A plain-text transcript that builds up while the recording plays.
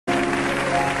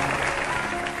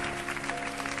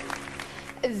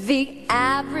The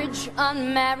average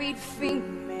unmarried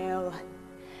female,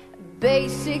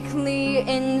 basically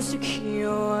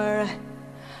insecure,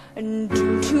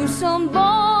 due to some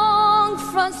long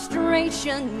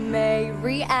frustration, may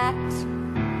react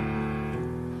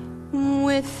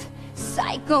with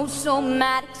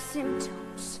psychosomatic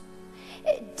symptoms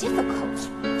difficult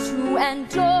to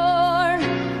endure,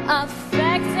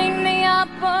 affecting the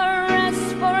upper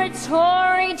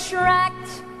respiratory tract.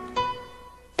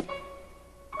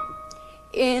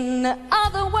 In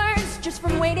other words, just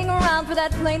from waiting around for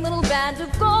that plain little band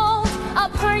of gold, a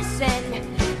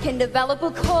person can develop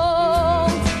a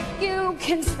cold. You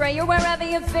can spray her wherever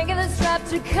you figure the strap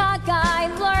to cockeye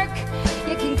lurk.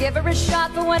 You can give her a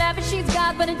shot for whatever she's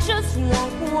got, but it just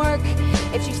won't work.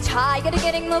 If she's tired of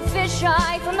getting the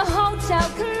fisheye from the hotel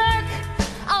clerk,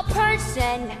 a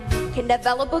person can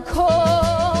develop a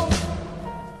cold.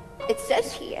 It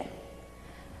says here,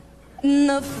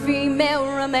 the female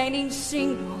remaining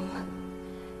single,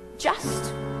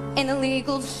 just in a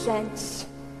legal sense,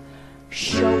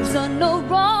 shows a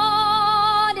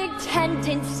neurotic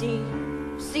tendency.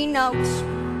 See notes.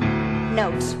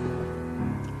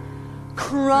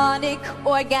 Chronic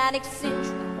organic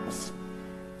syndromes,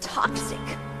 toxic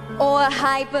or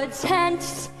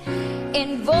hypertense,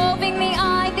 involving the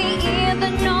eye, the ear,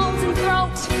 the nose, and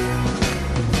throat.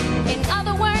 In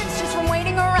other words, just from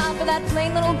waiting around for that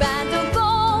plain little band of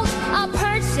gold, a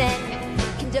person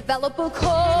can develop a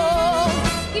cold.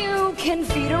 You can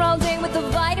feed her all day with the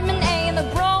vitamin A and the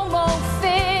bromo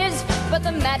fizz, but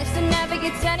the medicine never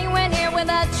gets anywhere near where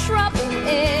that trouble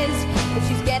is. If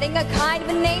she's getting a kind of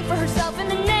a name for herself and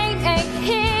the name ain't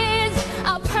his,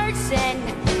 a person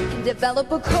can develop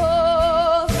a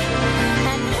cold.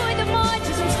 And furthermore,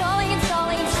 just installing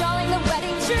the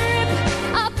wedding drip,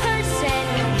 a person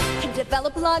can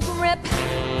develop a grip.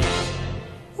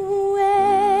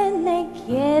 When they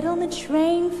get on the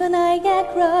train for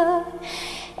Niagara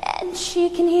and she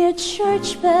can hear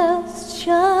church bells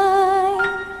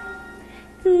chime,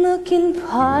 the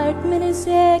compartment is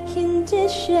air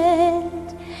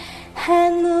conditioned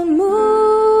and the mood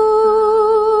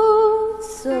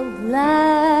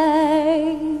sublime.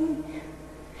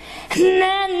 And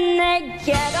then they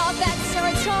get off at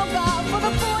Saratoga for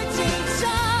the 14th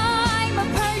time. A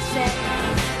person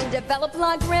can develop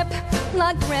la grip,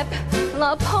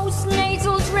 la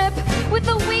postnatal drip, with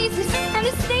the wheezes and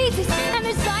the sneezes and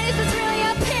the sinus is really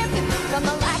a pimp. From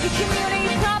the lack of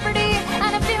community property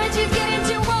and a feeling she's getting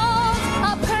too old,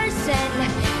 a person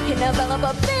can develop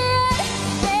a